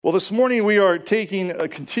Well, this morning we are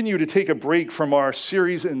continue to take a break from our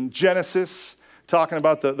series in Genesis, talking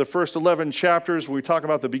about the first 11 chapters. We talk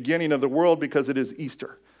about the beginning of the world because it is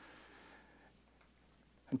Easter.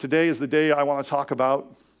 And today is the day I want to talk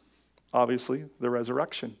about, obviously, the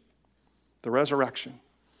resurrection. The resurrection.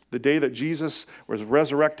 The day that Jesus was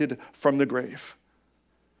resurrected from the grave.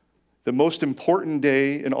 The most important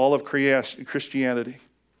day in all of Christianity.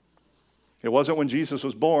 It wasn't when Jesus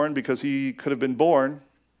was born, because he could have been born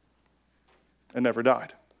and never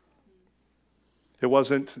died. It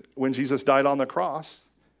wasn't when Jesus died on the cross,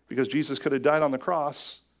 because Jesus could have died on the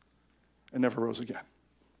cross and never rose again.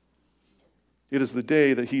 It is the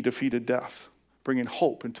day that he defeated death, bringing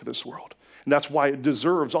hope into this world. And that's why it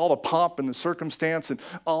deserves all the pomp and the circumstance and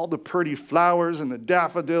all the pretty flowers and the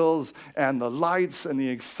daffodils and the lights and the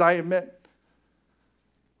excitement.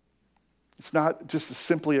 It's not just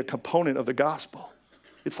simply a component of the gospel.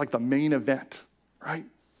 It's like the main event, right?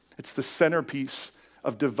 It's the centerpiece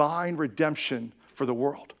of divine redemption for the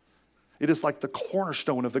world. It is like the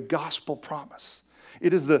cornerstone of the gospel promise.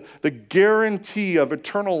 It is the guarantee of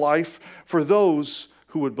eternal life for those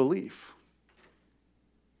who would believe.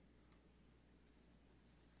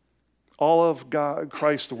 All of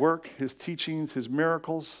Christ's work, his teachings, his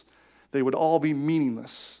miracles, they would all be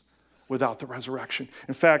meaningless without the resurrection.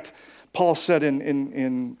 In fact, Paul said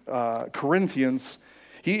in Corinthians,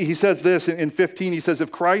 he says this in 15, he says,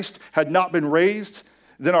 if Christ had not been raised,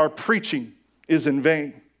 then our preaching is in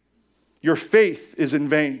vain. Your faith is in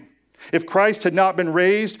vain. If Christ had not been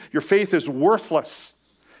raised, your faith is worthless.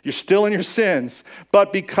 You're still in your sins.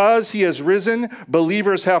 But because he has risen,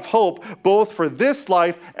 believers have hope, both for this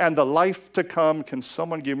life and the life to come. Can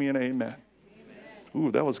someone give me an amen? Amen.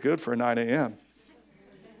 Ooh, that was good for a 9 a.m.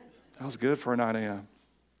 That was good for a 9 a.m.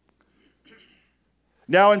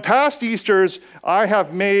 Now, in past Easters, I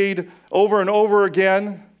have made over and over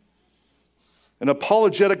again an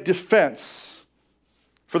apologetic defense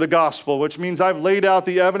for the gospel, which means I've laid out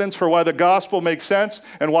the evidence for why the gospel makes sense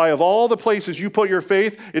and why of all the places you put your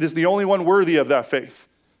faith, it is the only one worthy of that faith.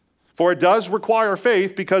 For it does require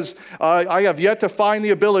faith, because I have yet to find the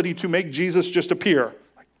ability to make Jesus just appear.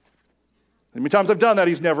 How many times I've done that,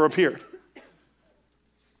 he's never appeared.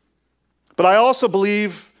 But I also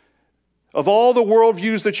believe of all the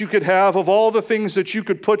worldviews that you could have, of all the things that you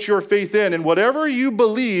could put your faith in, and whatever you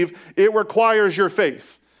believe, it requires your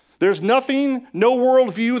faith. There's nothing, no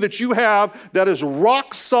worldview that you have that is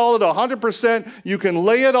rock solid, 100%. You can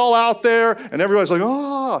lay it all out there, and everybody's like,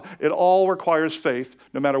 oh, it all requires faith,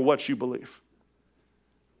 no matter what you believe.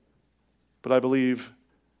 But I believe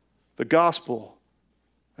the gospel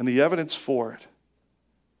and the evidence for it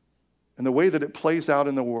and the way that it plays out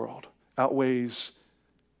in the world outweighs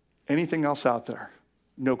anything else out there,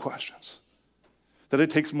 no questions. That it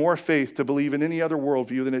takes more faith to believe in any other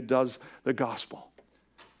worldview than it does the gospel.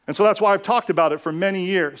 And so that's why I've talked about it for many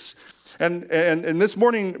years. And this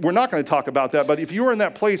morning, we're not going to talk about that, but if you are in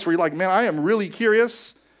that place where you're like, man, I am really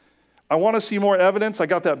curious, I want to see more evidence. I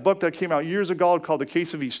got that book that came out years ago called The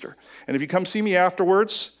Case of Easter. And if you come see me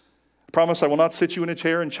afterwards, I promise I will not sit you in a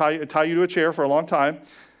chair and tie you to a chair for a long time.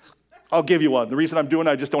 I'll give you one. The reason I'm doing it,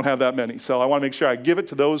 I just don't have that many. So I want to make sure I give it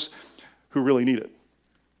to those who really need it.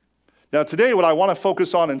 Now today, what I want to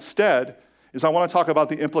focus on instead is I want to talk about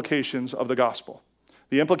the implications of the gospel.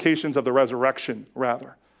 The implications of the resurrection,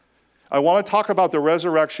 rather. I want to talk about the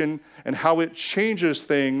resurrection and how it changes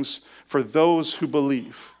things for those who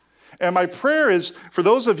believe. And my prayer is for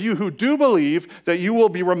those of you who do believe that you will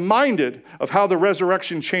be reminded of how the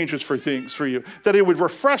resurrection changes for things for you, that it would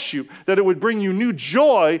refresh you, that it would bring you new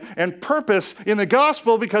joy and purpose in the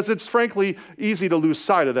gospel, because it's frankly easy to lose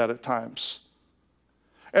sight of that at times.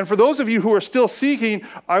 And for those of you who are still seeking,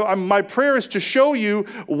 my prayer is to show you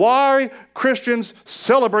why Christians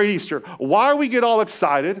celebrate Easter, why we get all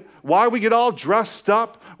excited, why we get all dressed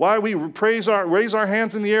up, why we raise our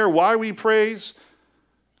hands in the air, why we praise,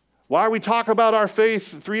 why we talk about our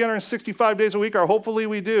faith 365 days a week, or hopefully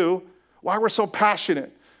we do, why we're so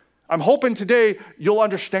passionate. I'm hoping today you'll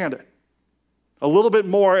understand it a little bit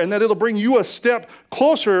more, and that it'll bring you a step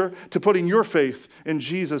closer to putting your faith in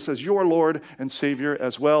Jesus as your Lord and Savior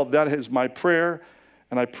as well. That is my prayer,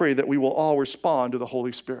 and I pray that we will all respond to the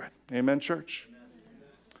Holy Spirit. Amen, church?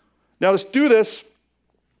 Amen. Now let's do this.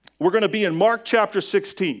 We're going to be in Mark chapter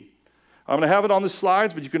 16. I'm going to have it on the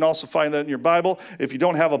slides, but you can also find that in your Bible. If you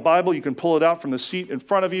don't have a Bible, you can pull it out from the seat in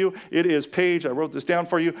front of you. It is I wrote this down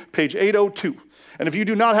for you, page 802. And if you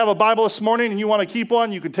do not have a Bible this morning and you want to keep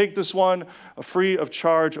one, you can take this one free of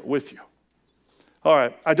charge with you. All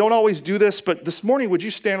right, I don't always do this, but this morning, would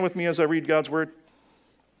you stand with me as I read God's word?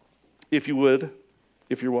 If you would,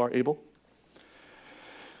 if you are able.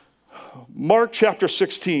 Mark chapter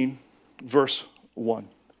 16, verse 1.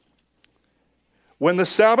 When the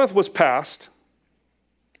Sabbath was past,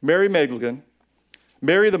 Mary Magdalene,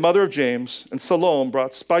 Mary the mother of James, and Salome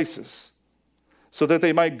brought spices so that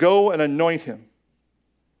they might go and anoint him.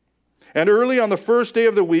 And early on the first day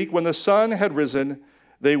of the week, when the sun had risen,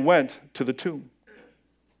 they went to the tomb.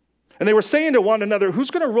 And they were saying to one another,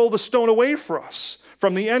 who's going to roll the stone away for us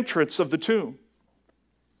from the entrance of the tomb?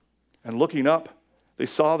 And looking up, they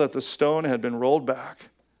saw that the stone had been rolled back.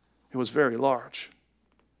 It was very large.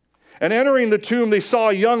 And entering the tomb, they saw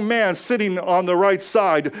a young man sitting on the right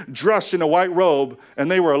side, dressed in a white robe, and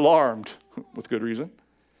they were alarmed, with good reason.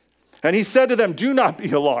 And he said to them, do not be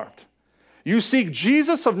alarmed. You seek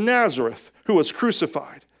Jesus of Nazareth, who was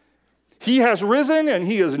crucified. He has risen, and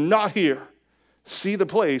he is not here. See the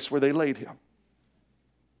place where they laid him.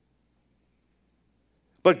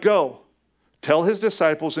 But go, tell his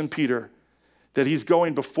disciples and Peter that he's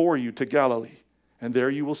going before you to Galilee, and there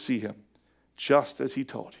you will see him, just as he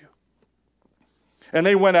told you. And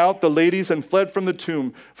they went out, the ladies, and fled from the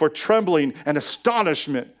tomb, for trembling and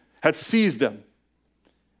astonishment had seized them.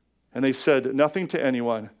 And they said nothing to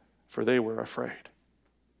anyone, for they were afraid.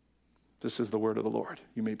 This is the word of the Lord.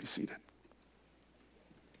 You may be seated.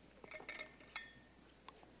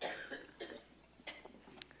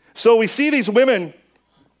 So we see these women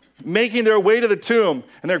making their way to the tomb,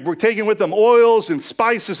 and they're taking with them oils and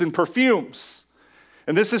spices and perfumes.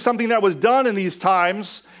 And this is something that was done in these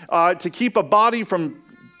times to keep a body from,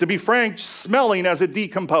 to be frank, smelling as it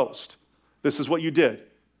decomposed. This is what you did.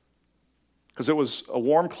 Because it was a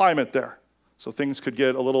warm climate there. So things could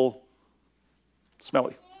get a little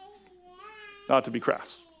smelly. Not to be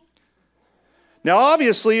crass. Now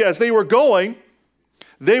obviously, as they were going,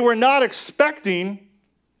 they were not expecting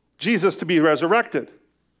Jesus to be resurrected.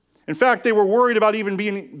 In fact, they were worried about even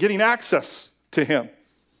getting access to him.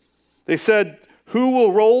 They said, who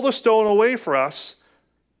will roll the stone away for us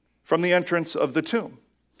from the entrance of the tomb?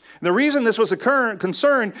 And the reason this was a current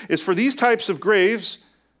concern is for these types of graves.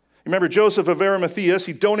 Remember Joseph of Arimathea,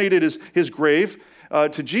 he donated his grave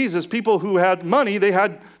to Jesus. People who had money, they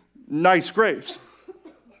had nice graves.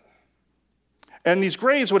 And these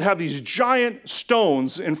graves would have these giant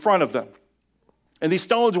stones in front of them. And these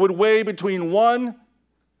stones would weigh between 1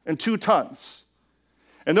 and 2 tons.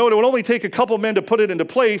 And though it would only take a couple men to put it into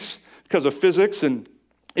place because of physics and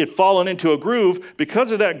it fallen into a groove,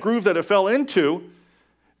 because of that groove that it fell into,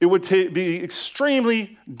 it would be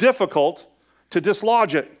extremely difficult to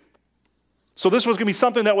dislodge it. So this was going to be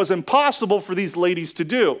something that was impossible for these ladies to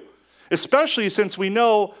do, especially since we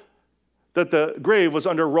know that the grave was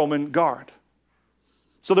under Roman guard.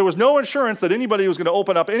 So there was no assurance that anybody was going to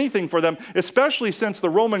open up anything for them, especially since the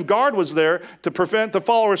Roman guard was there to prevent the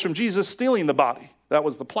followers from Jesus stealing the body. That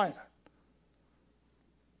was the plan.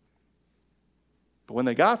 But when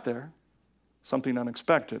they got there, something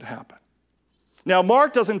unexpected happened. Now,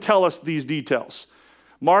 Mark doesn't tell us these details.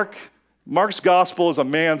 Mark's gospel is a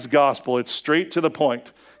man's gospel. It's straight to the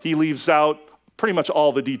point. He leaves out pretty much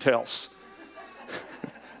all the details.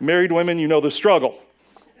 Married women, you know the struggle.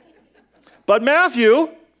 But Matthew,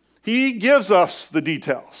 he gives us the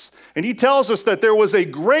details. And he tells us that there was a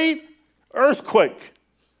great earthquake.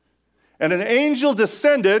 And an angel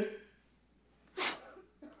descended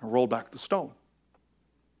and rolled back the stone.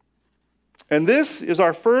 And this is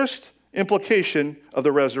our first implication of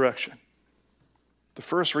the resurrection. The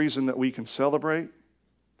first reason that we can celebrate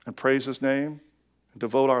and praise his name and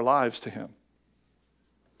devote our lives to him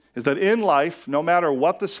is that in life, no matter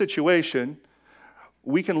what the situation,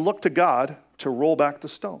 we can look to God to roll back the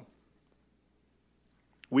stone.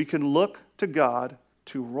 We can look to God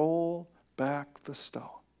to roll back the stone.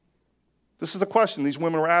 This is the question these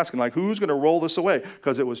women were asking, like, who's going to roll this away?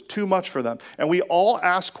 Because it was too much for them. And we all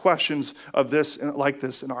ask questions of this, like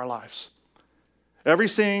this in our lives. Every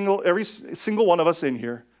single one of us in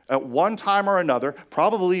here, at one time or another,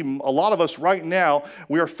 probably a lot of us right now,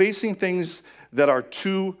 we are facing things that are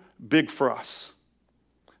too big for us.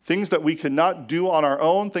 Things that we cannot do on our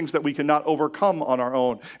own, things that we cannot overcome on our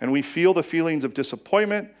own. And we feel the feelings of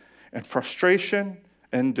disappointment and frustration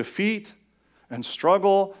and defeat and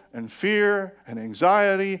struggle and fear and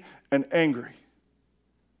anxiety and angry.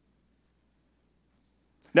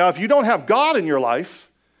 Now, if you don't have God in your life,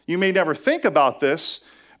 you may never think about this,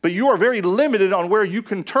 but you are very limited on where you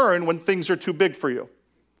can turn when things are too big for you.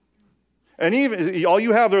 And even all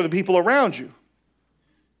you have are the people around you.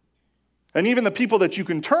 And even the people that you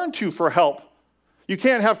can turn to for help, you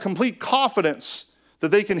can't have complete confidence that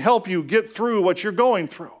they can help you get through what you're going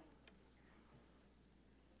through.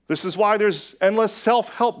 This is why there's endless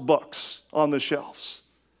self-help books on the shelves.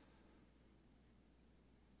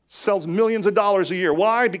 sells millions of dollars a year.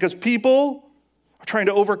 Why? Because people are trying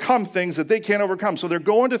to overcome things that they can't overcome. So they're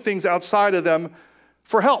going to things outside of them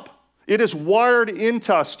for help. It is wired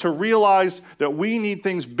into us to realize that we need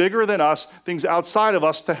things bigger than us, things outside of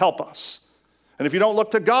us to help us. And if you don't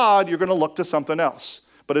look to God, you're going to look to something else.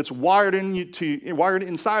 But it's wired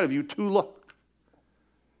inside of you to look.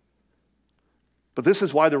 But this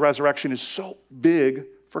is why the resurrection is so big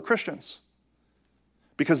for Christians.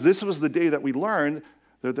 Because this was the day that we learned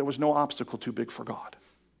that there was no obstacle too big for God.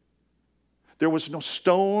 There was no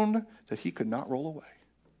stone that he could not roll away.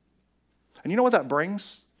 And you know what that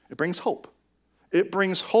brings? It brings hope. It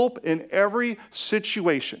brings hope in every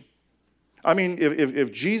situation. I mean,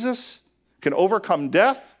 if Jesus can overcome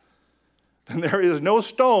death, then there is no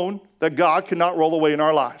stone that God cannot roll away in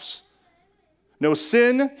our lives. No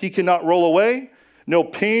sin he cannot roll away. No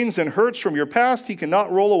pains and hurts from your past he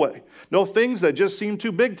cannot roll away. No things that just seem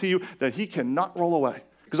too big to you that he cannot roll away.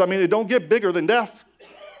 Because, I mean, they don't get bigger than death.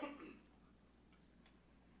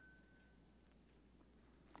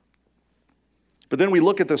 But then we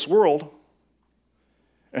look at this world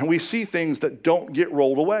and we see things that don't get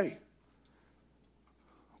rolled away.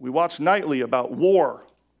 We watch nightly about war,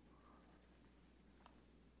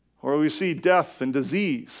 or we see death and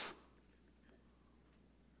disease.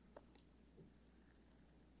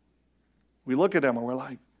 We look at them and we're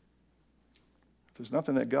like, if there's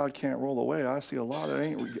nothing that God can't roll away, I see a lot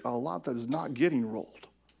that is not getting rolled.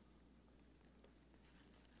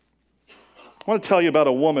 I want to tell you about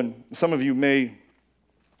a woman. Some of you may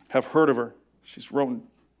have heard of her. She's written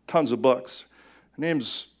tons of books. Her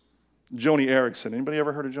name's Joni Eareckson. Anybody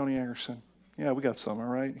ever heard of Joni Eareckson? Yeah, we got some, all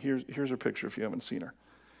right? Here's her picture if you haven't seen her.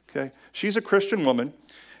 Okay? She's a Christian woman,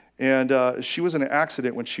 and she was in an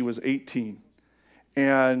accident when she was 18.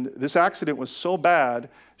 And this accident was so bad,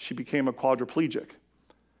 she became a quadriplegic.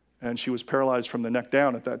 And she was paralyzed from the neck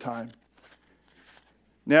down at that time.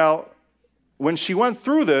 Now, when she went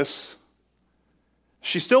through this,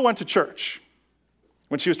 she still went to church.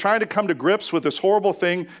 When she was trying to come to grips with this horrible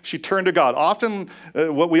thing, she turned to God. Often,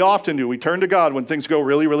 what we often do, we turn to God when things go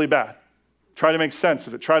really, really bad. Try to make sense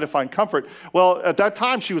of it. Try to find comfort. Well, at that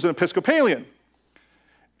time, she was an Episcopalian.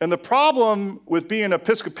 And the problem with being an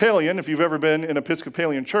Episcopalian, if you've ever been in an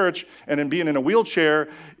Episcopalian church and in being in a wheelchair,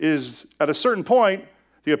 is at a certain point,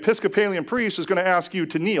 the Episcopalian priest is going to ask you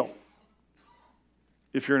to kneel.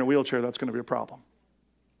 If you're in a wheelchair, that's going to be a problem.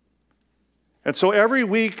 And so every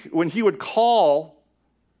week when he would call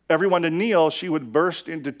everyone to kneel, she would burst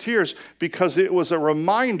into tears because it was a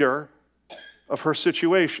reminder of her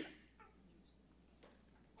situation,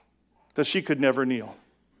 that she could never kneel.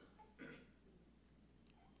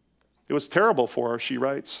 It was terrible for her, she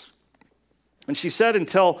writes. And she said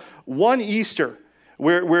until one Easter,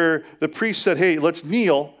 where the priest said, hey, let's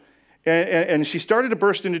kneel, and she started to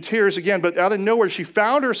burst into tears again, but out of nowhere, she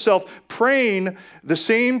found herself praying the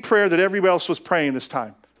same prayer that everybody else was praying this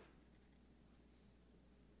time.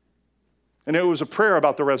 And it was a prayer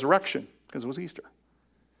about the resurrection, because it was Easter.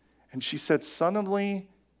 And she said, suddenly,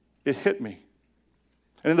 it hit me.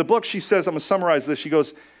 And in the book, she says, I'm going to summarize this, she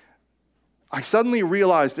goes, I suddenly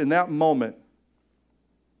realized in that moment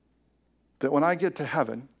that when I get to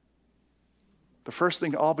heaven, the first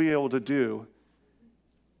thing I'll be able to do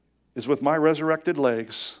is with my resurrected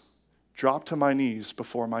legs, drop to my knees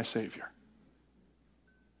before my Savior.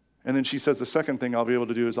 And then she says the second thing I'll be able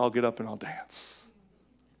to do is I'll get up and I'll dance.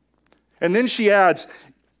 And then she adds,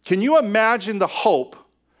 can you imagine the hope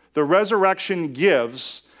the resurrection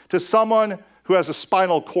gives to someone who has a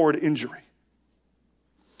spinal cord injury?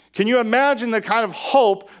 Can you imagine the kind of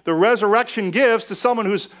hope the resurrection gives to someone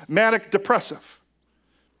who's manic depressive?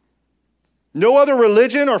 No other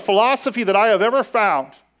religion or philosophy that I have ever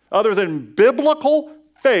found, other than biblical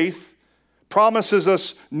faith, promises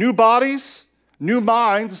us new bodies, new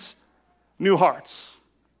minds, new hearts.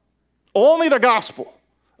 Only the gospel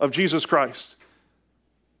of Jesus Christ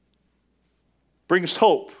brings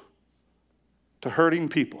hope to hurting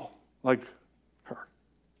people like her.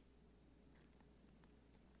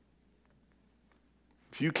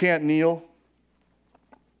 If you can't kneel,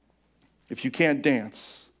 if you can't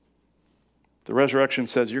dance, the resurrection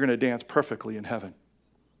says you're going to dance perfectly in heaven.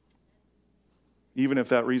 Even if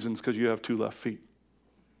that reason's because you have 2 left feet.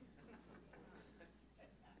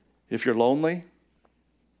 If you're lonely,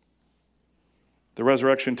 the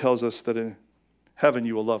resurrection tells us that in heaven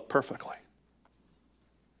you will love perfectly.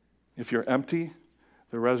 If you're empty,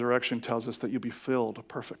 the resurrection tells us that you'll be filled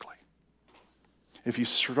perfectly. If you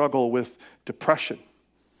struggle with depression,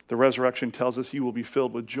 the resurrection tells us you will be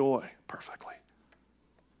filled with joy perfectly.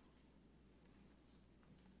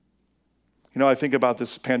 You know, I think about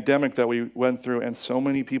this pandemic that we went through, and so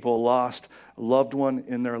many people lost a loved one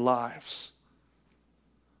in their lives.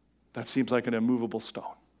 That seems like an immovable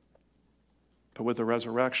stone. But with the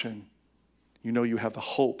resurrection, you know you have the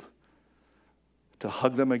hope to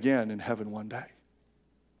hug them again in heaven one day.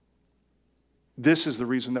 This is the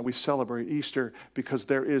reason that we celebrate Easter, because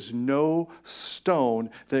there is no stone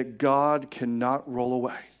that God cannot roll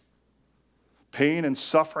away. Pain and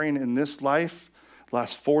suffering in this life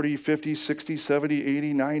lasts 40, 50, 60, 70,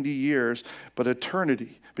 80, 90 years, but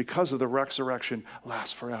eternity, because of the resurrection,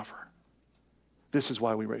 lasts forever. This is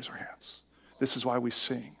why we raise our hands. This is why we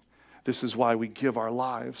sing. This is why we give our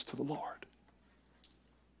lives to the Lord.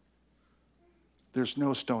 There's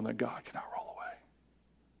no stone that God cannot roll away.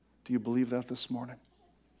 Do you believe that this morning?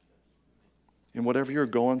 In whatever you're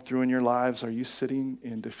going through in your lives, are you sitting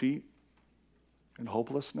in defeat and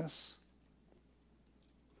hopelessness?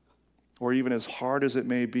 Or even as hard as it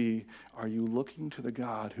may be, are you looking to the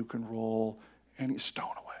God who can roll any stone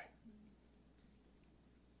away?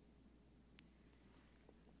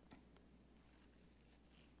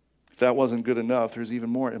 If that wasn't good enough, there's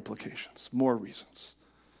even more implications, more reasons.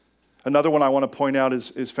 Another one I want to point out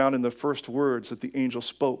is found in the first words that the angel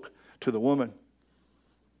spoke to the woman.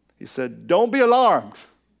 He said, "Don't be alarmed."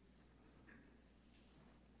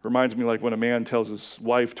 Reminds me like when a man tells his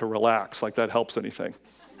wife to relax, like that helps anything.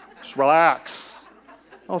 Just relax.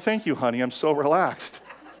 Oh, thank you, honey. I'm so relaxed.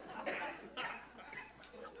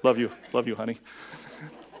 Love you, honey.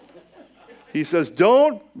 He says,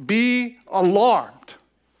 don't be alarmed.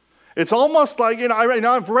 It's almost like,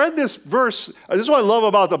 I've read this verse. This is what I love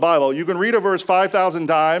about the Bible. You can read a verse 5,000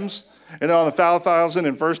 times, and then on the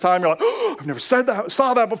 1,001st time, you're like, oh, I've never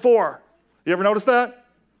saw that before. You ever notice that?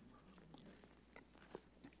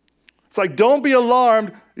 It's like, don't be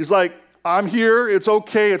alarmed. He's like, I'm here. It's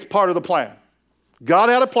okay. It's part of the plan. God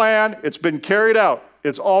had a plan. It's been carried out.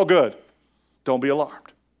 It's all good. Don't be alarmed.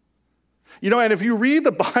 And if you read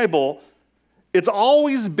the Bible, it's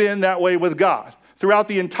always been that way with God. Throughout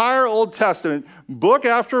the entire Old Testament, book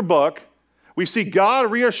after book, we see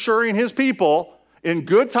God reassuring his people in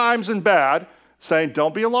good times and bad, saying,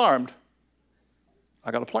 don't be alarmed.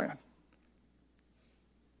 I got a plan.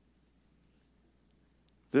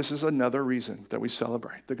 This is another reason that we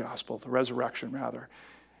celebrate the gospel, the resurrection rather,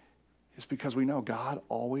 is because we know God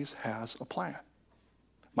always has a plan.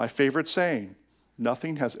 My favorite saying,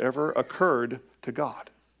 nothing has ever occurred to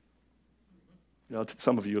God.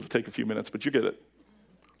 Some of you, it'll take a few minutes, but you get it.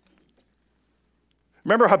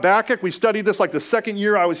 Remember Habakkuk? We studied this like the second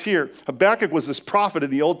year I was here. Habakkuk was this prophet in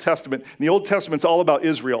the Old Testament. And the Old Testament's all about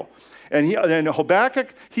Israel. And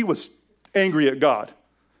Habakkuk, he was angry at God.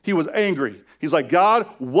 He was angry. He's like, God,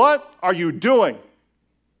 what are you doing?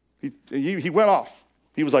 He went off.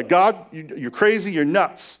 He was like, God, you're crazy, you're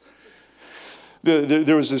nuts.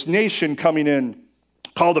 There was this nation coming in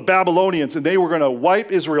called the Babylonians, and they were going to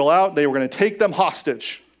wipe Israel out. They were going to take them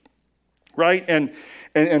hostage, right?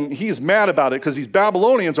 And he's mad about it because these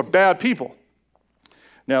Babylonians are bad people.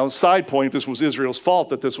 Now, side point, this was Israel's fault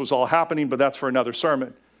that this was all happening, but that's for another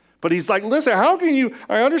sermon. But he's like, listen, how can you,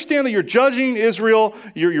 I understand that you're judging Israel,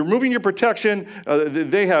 you're moving your protection,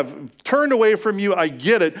 they have turned away from you, I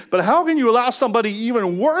get it, but how can you allow somebody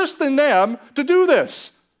even worse than them to do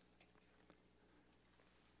this?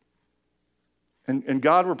 And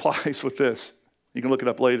God replies with this. You can look it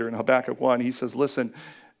up later in Habakkuk 1. He says, listen,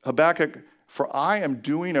 Habakkuk, for I am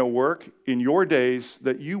doing a work in your days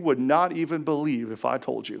that you would not even believe if I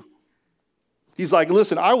told you. He's like,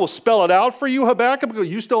 listen, I will spell it out for you, Habakkuk, because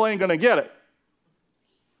you still ain't going to get it.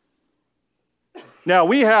 Now,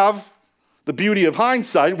 we have the beauty of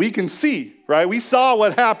hindsight. We can see, right? We saw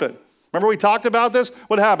what happened. Remember we talked about this?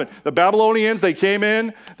 What happened? The Babylonians, they came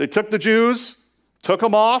in, they took the Jews, took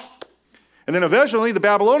them off, and then eventually the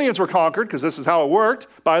Babylonians were conquered, because this is how it worked,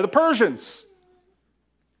 by the Persians.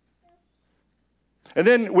 And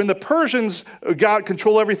then when the Persians got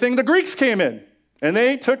control of everything, the Greeks came in. And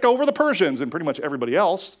they took over the Persians and pretty much everybody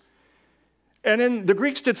else. And then the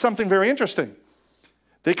Greeks did something very interesting.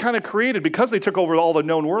 They kind of created, because they took over all the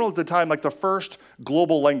known world at the time, like the first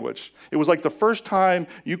global language. It was like the first time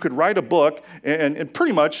you could write a book and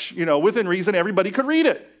pretty much, within reason, everybody could read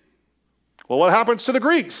it. Well, what happens to the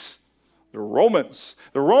Greeks? The Romans.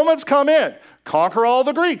 The Romans come in, conquer all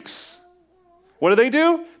the Greeks. What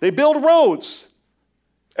do? They build roads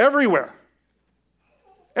everywhere.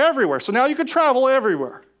 Everywhere. So now you can travel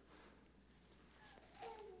everywhere.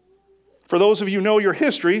 For those of you who know your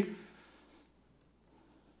history,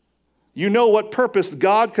 you know what purpose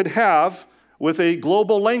God could have with a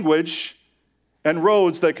global language and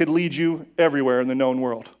roads that could lead you everywhere in the known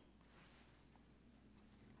world.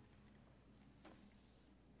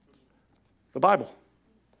 The Bible.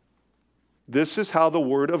 This is how the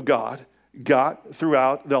Word of God got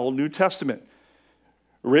throughout the Old New Testament.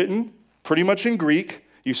 Written pretty much in Greek.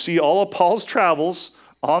 You see all of Paul's travels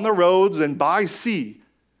on the roads and by sea.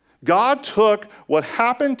 God took what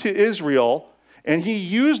happened to Israel and he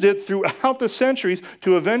used it throughout the centuries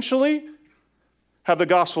to eventually have the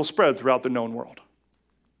gospel spread throughout the known world.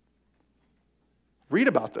 Read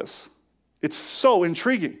about this. It's so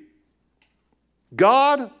intriguing.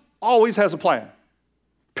 God always has a plan.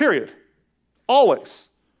 Period. Always.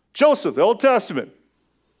 Joseph, the Old Testament.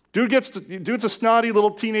 Dude's a snotty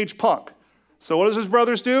little teenage punk. So what does his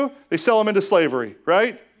brothers do? They sell him into slavery,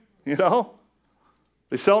 right? You know?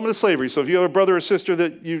 They sell him into slavery. So if you have a brother or sister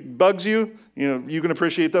that bugs you, you can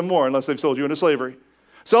appreciate them more unless they've sold you into slavery.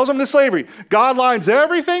 Sells them into slavery. God lines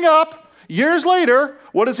everything up. Years later,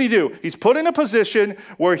 what does he do? He's put in a position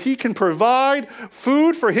where he can provide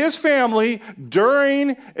food for his family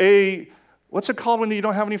during what's it called when you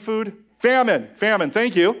don't have any food? Famine,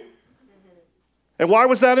 thank you. And why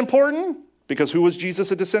was that important? Because who was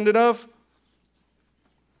Jesus a descendant of?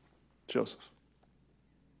 Joseph.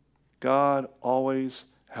 God always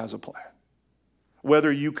has a plan.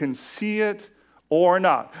 Whether you can see it or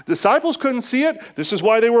not. Disciples couldn't see it. This is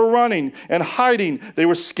why they were running and hiding. They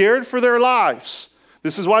were scared for their lives.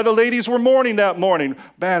 This is why the ladies were mourning that morning.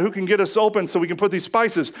 Man, who can get us open so we can put these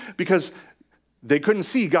spices? Because they couldn't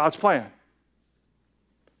see God's plan.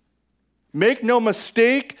 Make no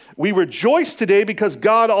mistake, we rejoice today because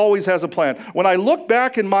God always has a plan. When I look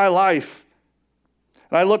back in my life,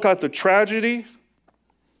 and I look at the tragedy,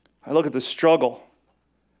 I look at the struggle,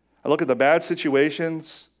 I look at the bad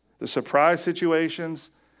situations, the surprise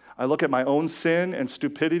situations, I look at my own sin and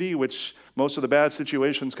stupidity, which most of the bad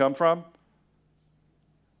situations come from.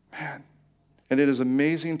 Man, and it is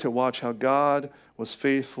amazing to watch how God was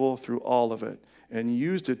faithful through all of it and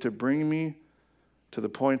used it to bring me to the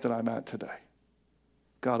point that I'm at today.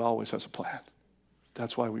 God always has a plan.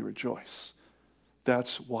 That's why we rejoice.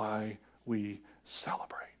 That's why we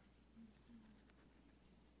celebrate.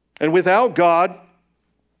 And without God,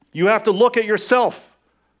 you have to look at yourself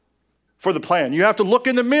for the plan. You have to look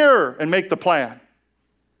in the mirror and make the plan.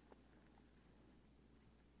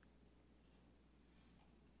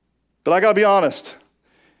 But I got to be honest.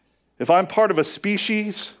 If I'm part of a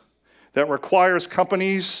species that requires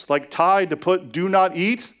companies like Tide to put "do not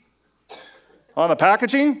eat" on the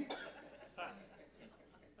packaging,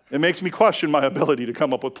 it makes me question my ability to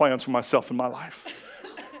come up with plans for myself and my life.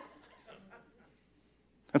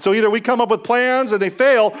 And so either we come up with plans and they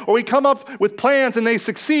fail, or we come up with plans and they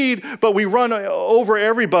succeed, but we run over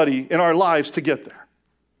everybody in our lives to get there.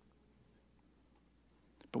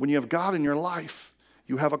 But when you have God in your life,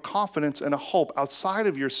 you have a confidence and a hope outside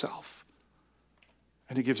of yourself.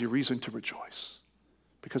 And it gives you reason to rejoice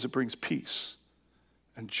because it brings peace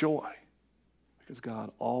and joy because God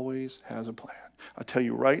always has a plan. I tell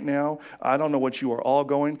you right now, I don't know what you are all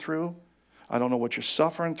going through. I don't know what you're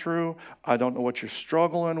suffering through. I don't know what you're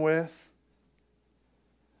struggling with.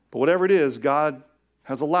 But whatever it is, God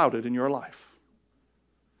has allowed it in your life.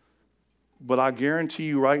 But I guarantee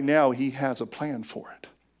you right now, he has a plan for it.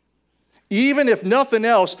 Even if nothing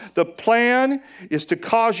else, the plan is to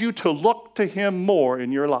cause you to look to him more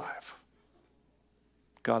in your life.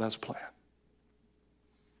 God has a plan.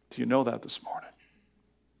 Do you know that this morning?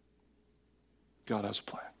 God has a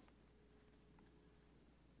plan.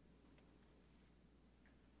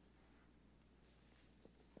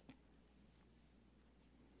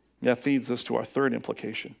 That feeds us to our third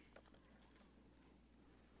implication.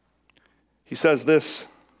 He says this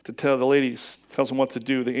to tell the ladies, tells them what to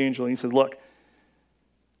do, the angel. And he says, look,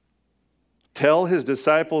 tell his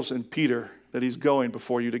disciples and Peter that he's going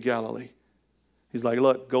before you to Galilee. He's like,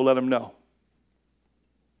 look, go let him know.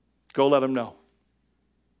 Go let him know.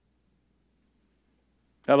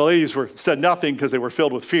 Now the ladies said nothing because they were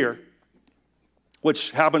filled with fear,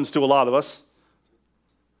 which happens to a lot of us.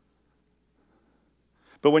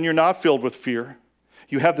 But when you're not filled with fear,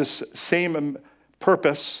 you have this same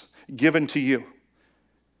purpose given to you.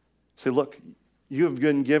 Say, look, you have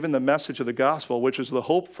been given the message of the gospel, which is the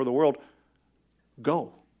hope for the world.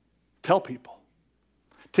 Go. Tell people.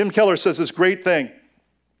 Tim Keller says this great thing.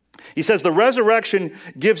 He says the resurrection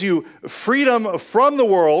gives you freedom from the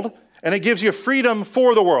world, and it gives you freedom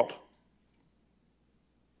for the world.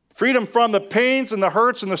 Freedom from the pains and the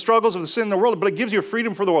hurts and the struggles of the sin in the world, but it gives you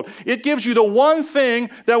freedom for the world. It gives you the one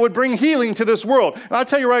thing that would bring healing to this world. And I'll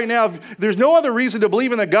tell you right now, if there's no other reason to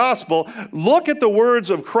believe in the gospel, look at the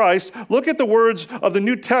words of Christ, look at the words of the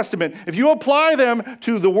New Testament. If you apply them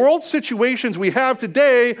to the world situations we have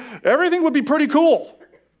today, everything would be pretty cool.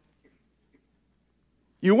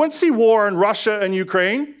 You wouldn't see war in Russia and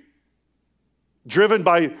Ukraine driven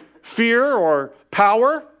by fear or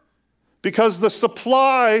power, because the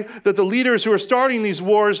supply that the leaders who are starting these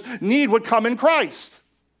wars need would come in Christ.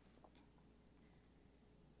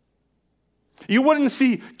 You wouldn't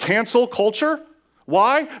see cancel culture.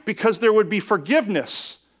 Why? Because there would be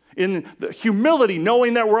forgiveness in the humility,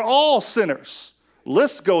 knowing that we're all sinners.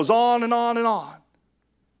 List goes on and on and on.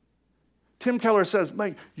 Tim Keller says,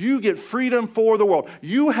 "Mate, you get freedom for the world.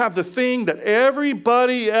 You have the thing that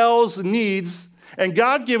everybody else needs, and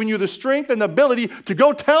God giving you the strength and the ability to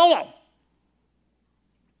go tell them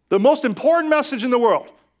the most important message in the world.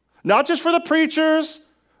 Not just for the preachers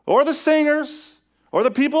or the singers or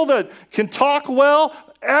the people that can talk well.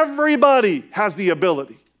 Everybody has the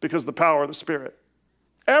ability because of the power of the Spirit.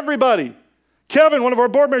 Everybody. Kevin, one of our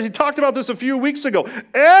board members, he talked about this a few weeks ago.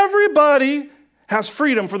 Everybody has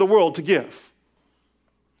freedom for the world to give.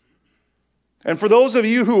 And for those of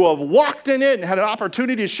you who have walked in it and had an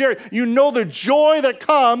opportunity to share it, you know the joy that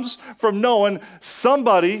comes from knowing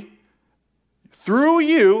somebody through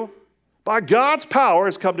you, by God's power,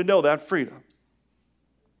 has come to know that freedom.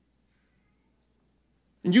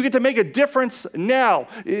 And you get to make a difference now.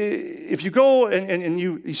 If you go and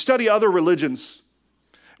you study other religions,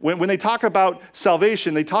 when they talk about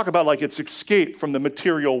salvation, they talk about like it's escape from the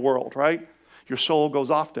material world, right? Your soul goes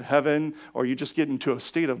off to heaven, or you just get into a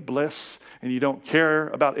state of bliss and you don't care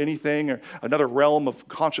about anything, or another realm of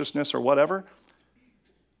consciousness or whatever.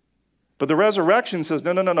 But the resurrection says,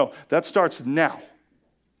 no. That starts now.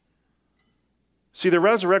 See, the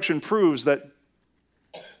resurrection proves that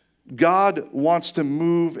God wants to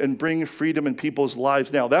move and bring freedom in people's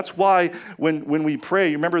lives now. That's why when we pray,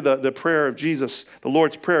 you remember the prayer of Jesus, the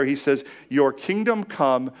Lord's Prayer, he says, your kingdom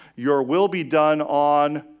come, your will be done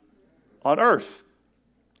on earth.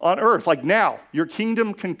 On earth, like now. Your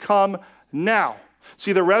kingdom can come now.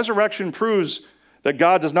 See, the resurrection proves that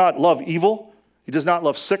God does not love evil. He does not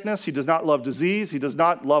love sickness. He does not love disease. He does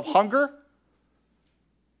not love hunger.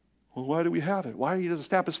 Well, why do we have it? Why he doesn't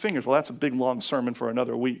snap his fingers? Well, that's a big, long sermon for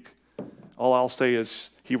another week. All I'll say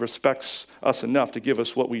is he respects us enough to give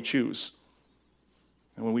us what we choose.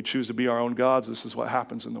 And when we choose to be our own gods, this is what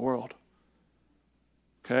happens in the world.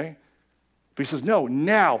 Okay? But he says, no,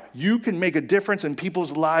 now. You can make a difference in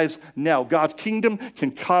people's lives now. God's kingdom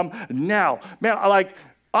can come now. Man,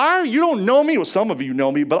 you don't know me. Well, some of you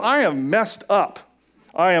know me, but I am messed up.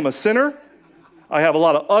 I am a sinner. I have a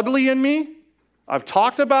lot of ugly in me. I've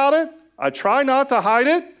talked about it. I try not to hide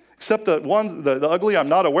it, except the ones, the ugly I'm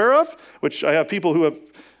not aware of, which I have people who have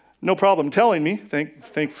no problem telling me.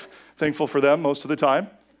 Thankful for them most of the time.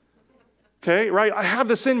 Okay, right? I have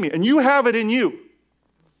this in me, and you have it in you.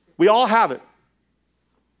 We all have it.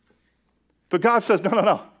 But God says,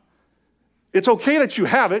 no. It's okay that you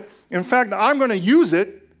have it. In fact, I'm going to use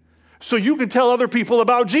it so you can tell other people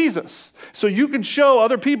about Jesus. So you can show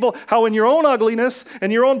other people how in your own ugliness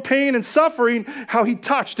and your own pain and suffering, how he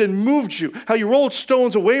touched and moved you, how he rolled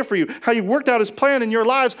stones away for you, how he worked out his plan in your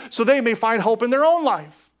lives so they may find hope in their own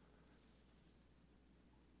life.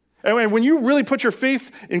 And when you really put your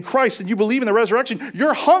faith in Christ and you believe in the resurrection,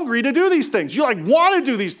 you're hungry to do these things. You want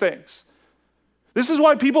to do these things. This is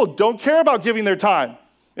why people don't care about giving their time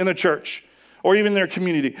in the church or even their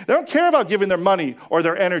community. They don't care about giving their money or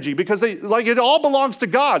their energy because it all belongs to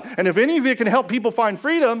God. And if any of it can help people find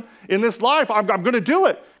freedom in this life, I'm going to do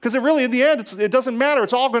it. Because really, in the end, it doesn't matter.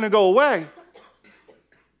 It's all going to go away.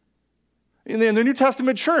 In the New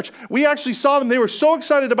Testament church, we actually saw them. They were so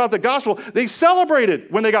excited about the gospel. They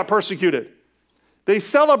celebrated when they got persecuted. They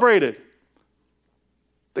celebrated.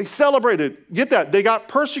 Get that. They got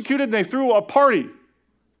persecuted and they threw a party.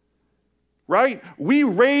 Right? We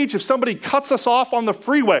rage if somebody cuts us off on the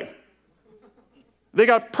freeway. They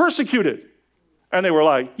got persecuted. And they were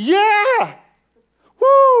like, yeah!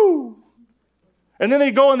 Woo! And then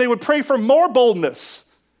they go and they would pray for more boldness.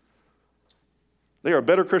 They are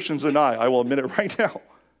better Christians than I will admit it right now.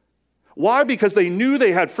 Why? Because they knew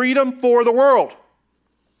they had freedom for the world.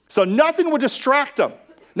 So nothing would distract them,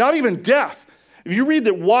 not even death. If you read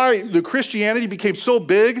that why the Christianity became so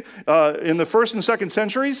big in the first and second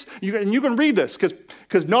centuries, you can read this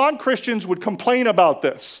because non-Christians would complain about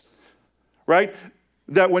this, right?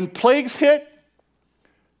 That when plagues hit,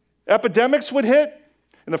 epidemics would hit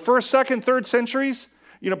in the first, second, third centuries,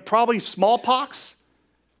 probably smallpox,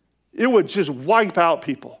 it would just wipe out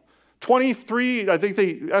people. I think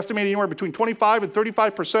they estimated anywhere between 25 and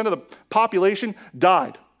 35% of the population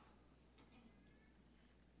died.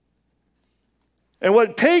 And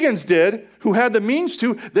what pagans did, who had the means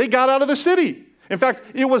to, they got out of the city. In fact,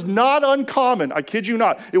 it was not uncommon, I kid you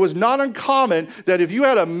not, it was not uncommon that if you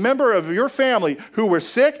had a member of your family who were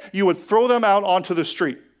sick, you would throw them out onto the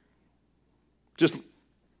street. Just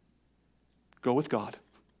go with God.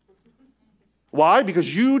 Why?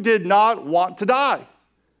 Because you did not want to die.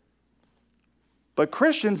 But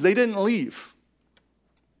Christians, they didn't leave.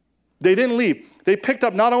 They didn't leave. They picked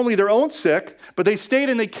up not only their own sick, but they stayed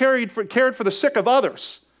and they cared for the sick of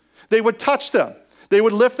others. They would touch them. They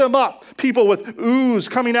would lift them up. People with ooze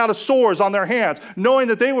coming out of sores on their hands, knowing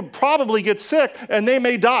that they would probably get sick and they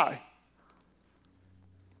may die.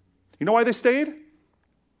 You know why they stayed?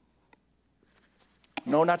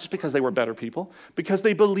 No, not just because they were better people, because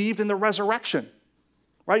they believed in the resurrection,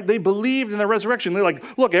 right? They believed in the resurrection. They're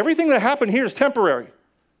like, look, everything that happened here is temporary.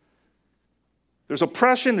 There's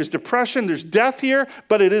oppression, there's depression, there's death here,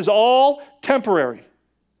 but it is all temporary.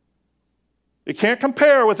 It can't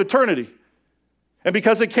compare with eternity. And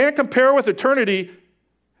because it can't compare with eternity,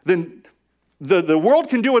 then the world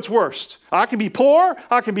can do its worst. I can be poor,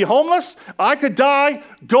 I can be homeless, I could die,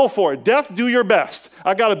 go for it. Death, do your best.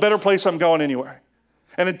 I got a better place I'm going anyway.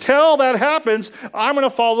 And until that happens, I'm going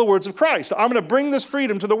to follow the words of Christ. I'm going to bring this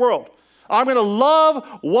freedom to the world. I'm going to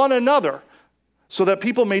love one another so that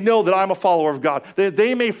people may know that I'm a follower of God, that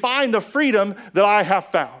they may find the freedom that I have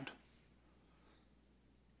found.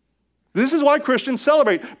 This is why Christians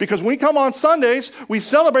celebrate, because when we come on Sundays, we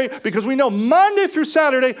celebrate because we know Monday through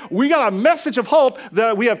Saturday, we got a message of hope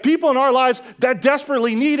that we have people in our lives that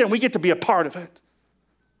desperately need, and we get to be a part of it.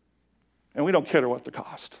 And we don't care what the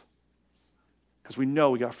cost, because we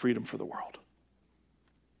know we got freedom for the world.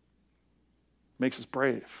 Makes us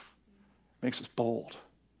brave, makes us bold,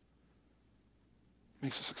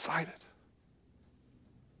 makes us excited.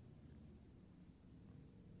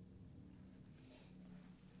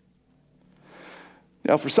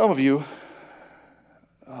 Now, for some of you,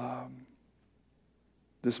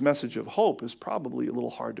 this message of hope is probably a little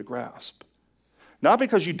hard to grasp. Not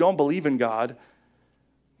because you don't believe in God,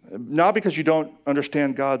 not because you don't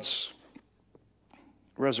understand God's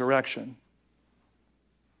resurrection,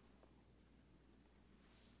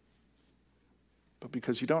 but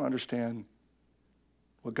because you don't understand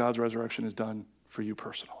what God's resurrection has done for you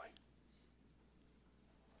personally.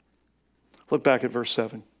 Look back at verse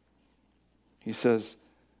 7. He says,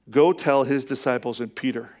 go tell his disciples and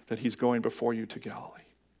Peter that he's going before you to Galilee.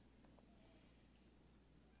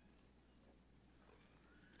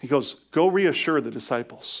 He goes, go reassure the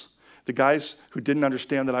disciples, the guys who didn't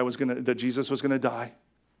understand that Jesus was going to die,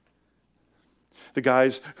 the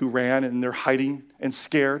guys who ran and they're hiding and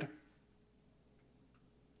scared.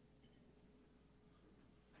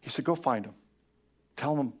 He said, go find them.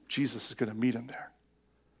 Tell them Jesus is going to meet them there.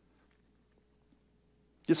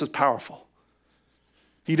 This is powerful.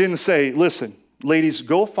 He didn't say, listen, ladies,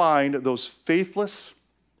 go find those faithless,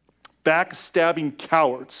 backstabbing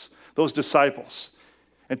cowards, those disciples,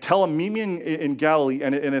 and tell them, meet me in Galilee,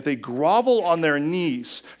 and if they grovel on their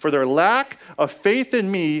knees for their lack of faith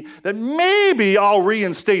in me, then maybe I'll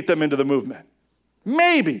reinstate them into the movement.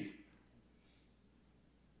 Maybe.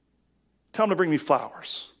 Tell them to bring me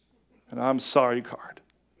flowers, and I'm sorry card.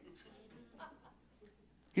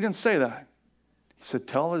 He didn't say that. He said,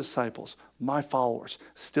 tell the disciples, my followers,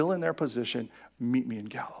 still in their position, meet me in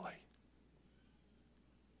Galilee.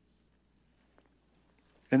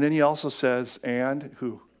 And then he also says, and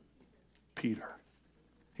who? Peter.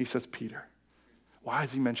 He says Peter. Why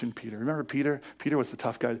does he mention Peter? Remember Peter? Peter was the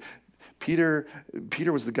tough guy. Peter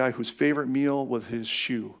was the guy whose favorite meal was his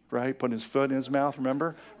shoe, right? Putting his foot in his mouth,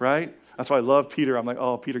 remember? Right? That's why I love Peter. I'm like,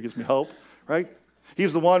 oh, Peter gives me hope, right? He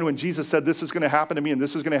was the one when Jesus said, this is going to happen to me and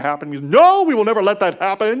this is going to happen to me. He goes, no, we will never let that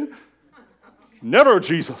happen. Never,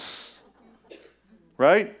 Jesus.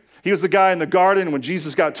 Right? He was the guy in the garden when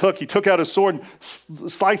Jesus got took. He took out his sword and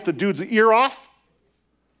sliced the dude's ear off.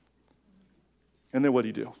 And then what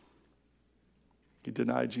did he do? He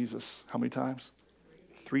denied Jesus how many times?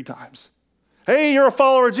 3 times. Hey, you're a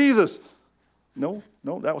follower of Jesus. No,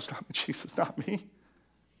 that was not Jesus, not me.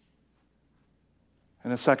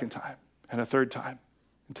 And a second time, and a third time,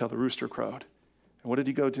 until the rooster crowed. And what did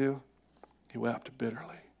he go do? He wept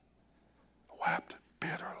bitterly. Wept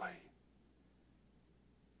bitterly.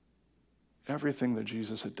 Everything that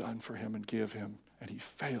Jesus had done for him and give him, and he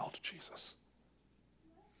failed Jesus.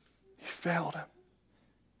 He failed him.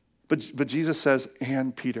 But Jesus says,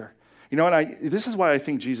 and Peter. You know what? This is why I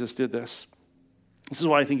think Jesus did this. This is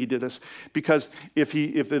why I think he did this. Because if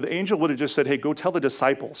the angel would have just said, hey, go tell the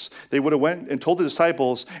disciples, they would have went and told the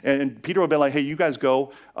disciples, and Peter would have been like, hey, you guys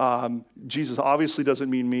go. Jesus obviously doesn't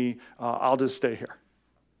mean me. I'll just stay here.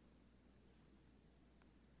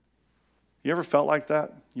 You ever felt like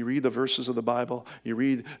that? You read the verses of the Bible, you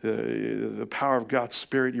read the power of God's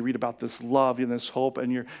Spirit, you read about this love and this hope,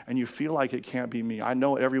 and you feel like it can't be me. I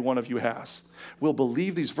know every one of you has. We'll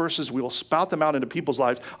believe these verses, we will spout them out into people's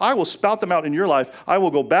lives. I will spout them out in your life. I will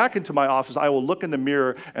go back into my office, I will look in the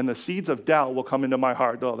mirror, and the seeds of doubt will come into my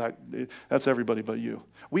heart. Oh, that's everybody but you.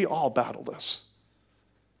 We all battle this.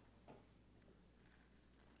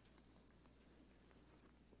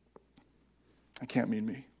 It can't mean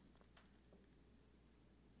me.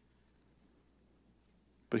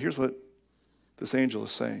 But here's what this angel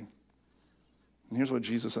is saying. And here's what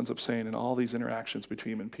Jesus ends up saying in all these interactions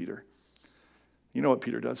between him and Peter. You know what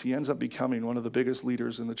Peter does? He ends up becoming one of the biggest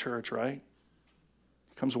leaders in the church, right?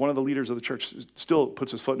 Becomes one of the leaders of the church. Still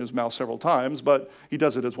puts his foot in his mouth several times, but he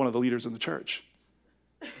does it as one of the leaders in the church.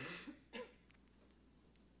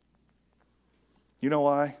 You know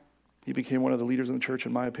why he became one of the leaders in the church,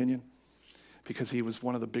 in my opinion? Because he was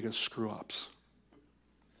one of the biggest screw-ups.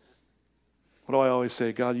 What do I always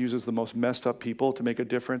say? God uses the most messed up people to make a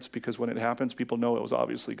difference, because when it happens, people know it was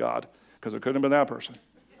obviously God, because it couldn't have been that person.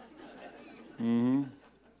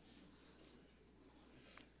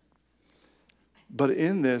 But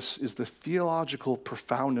in this is the theological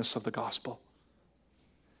profoundness of the gospel.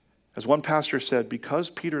 As one pastor said, because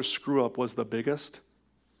Peter's screw-up was the biggest,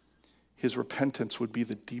 his repentance would be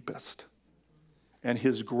the deepest, and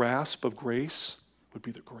his grasp of grace would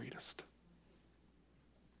be the greatest.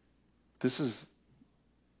 This is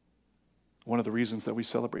one of the reasons that we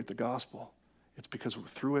celebrate the gospel. It's because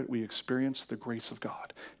through it we experience the grace of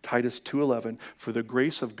God. Titus 2:11, for the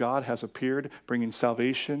grace of God has appeared, bringing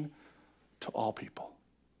salvation to all people.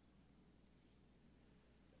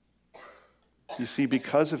 You see,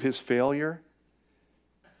 because of his failure,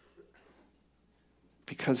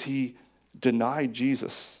 because he denied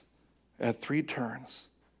Jesus at 3 turns,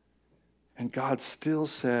 and God still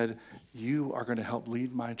said, you are going to help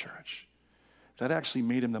lead my church. That actually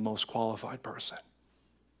made him the most qualified person.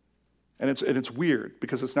 And it's weird,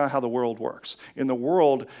 because it's not how the world works. In the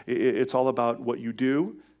world, it's all about what you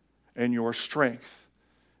do and your strength.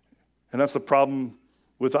 And that's the problem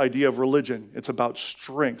with the idea of religion. It's about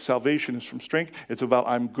strength. Salvation is from strength. It's about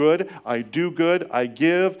I'm good, I do good, I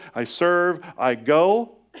give, I serve, I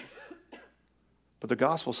go. But the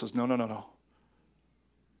gospel says, no.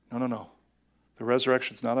 The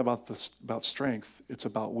resurrection's not about strength. It's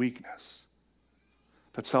about weakness.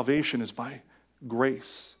 That salvation is by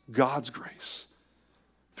grace, God's grace,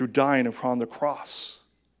 through dying upon the cross.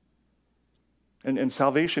 And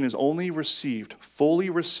salvation is only received, fully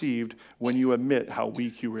received, when you admit how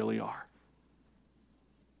weak you really are.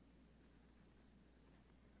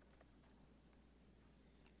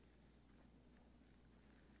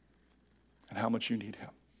 And how much you need him.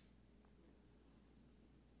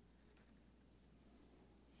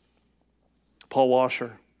 Paul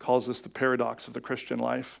Washer calls this the paradox of the Christian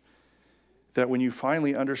life, that when you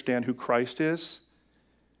finally understand who Christ is,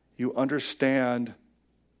 you understand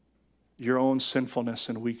your own sinfulness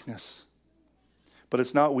and weakness. But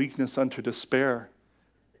it's not weakness unto despair.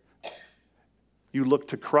 You look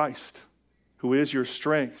to Christ, who is your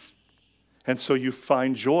strength. And so you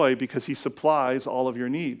find joy because he supplies all of your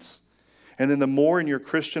needs. And then the more in your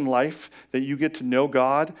Christian life that you get to know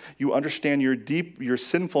God, you understand your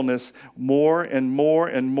sinfulness more and more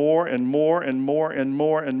and more and more and more and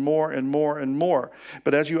more and more and more and more.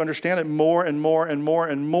 But as you understand it more and more and more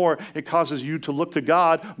and more, it causes you to look to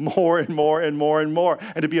God more and more and more and more,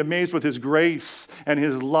 and to be amazed with his grace and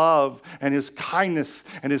his love and his kindness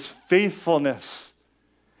and his faithfulness.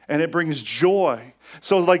 And it brings joy.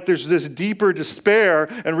 So like there's this deeper despair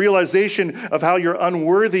and realization of how you're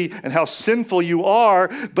unworthy and how sinful you are,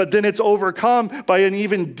 but then it's overcome by an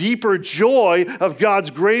even deeper joy of God's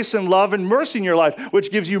grace and love and mercy in your life, which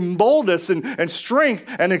gives you boldness and strength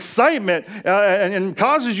and excitement and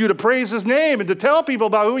causes you to praise his name and to tell people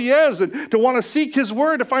about who he is and to want to seek his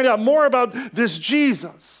word to find out more about this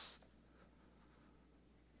Jesus.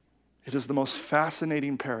 It is the most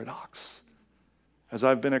fascinating paradox. As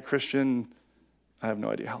I've been a Christian, I have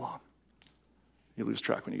no idea how long. You lose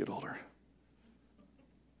track when you get older.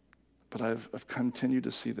 But I've continued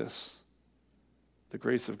to see this, the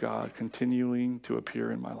grace of God continuing to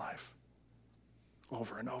appear in my life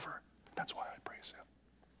over and over. That's why I praise him.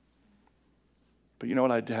 But you know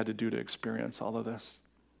what I had to do to experience all of this?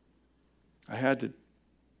 I had to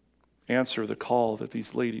answer the call that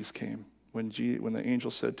these ladies came when the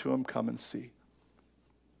angel said to them, come and see.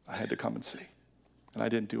 I had to come and see. And I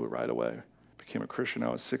didn't do it right away. Became a Christian when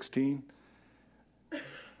I was 16.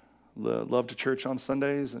 Loved church on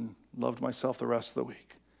Sundays and loved myself the rest of the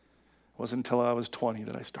week. It wasn't until I was 20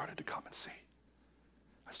 that I started to come and see.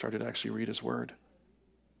 I started to actually read his word.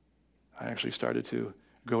 I actually started to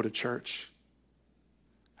go to church.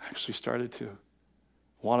 I actually started to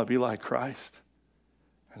want to be like Christ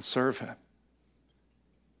and serve him.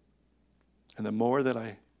 And the more that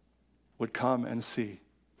I would come and see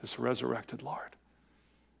this resurrected Lord,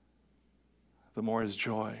 the more his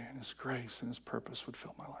joy and his grace and his purpose would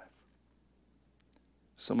fill my life.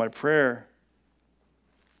 So my prayer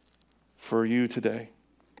for you today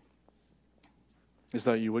is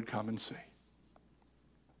that you would come and see.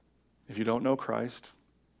 If you don't know Christ,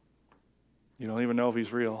 you don't even know if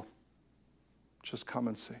he's real, just come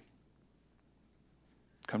and see.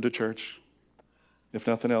 Come to church. If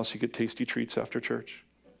nothing else, you get tasty treats after church.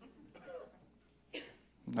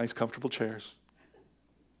 Nice, comfortable chairs.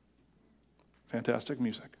 Fantastic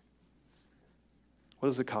music. What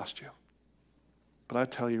does it cost you? But I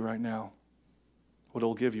tell you right now, what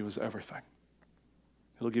it'll give you is everything.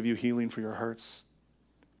 It'll give you healing for your hurts,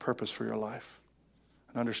 purpose for your life,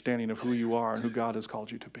 an understanding of who you are and who God has called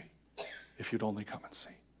you to be, if you'd only come and see.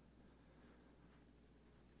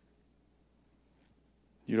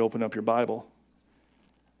 You'd open up your Bible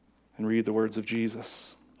and read the words of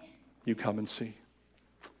Jesus. You come and see.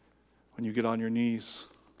 When you get on your knees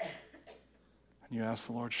and you ask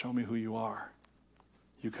the Lord, show me who you are,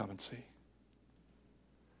 you come and see.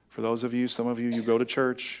 For those of you, some of you, you go to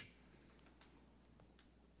church,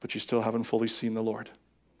 but you still haven't fully seen the Lord.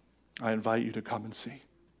 I invite you to come and see.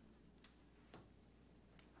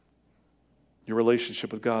 Your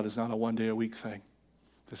relationship with God is not a one-day-a-week thing.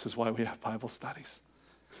 This is why we have Bible studies.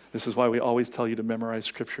 This is why we always tell you to memorize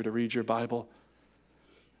Scripture, to read your Bible,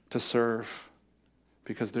 to serve,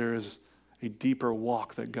 because there is a deeper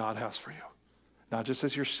walk that God has for you. Not just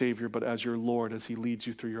as your Savior, but as your Lord, as he leads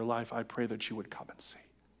you through your life. I pray that you would come and see.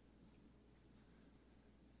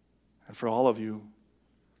 And for all of you,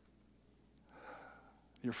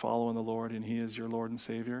 you're following the Lord and he is your Lord and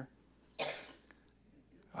Savior.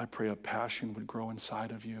 I pray a passion would grow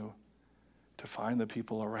inside of you to find the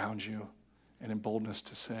people around you and in boldness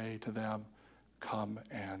to say to them, come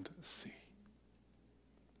and see.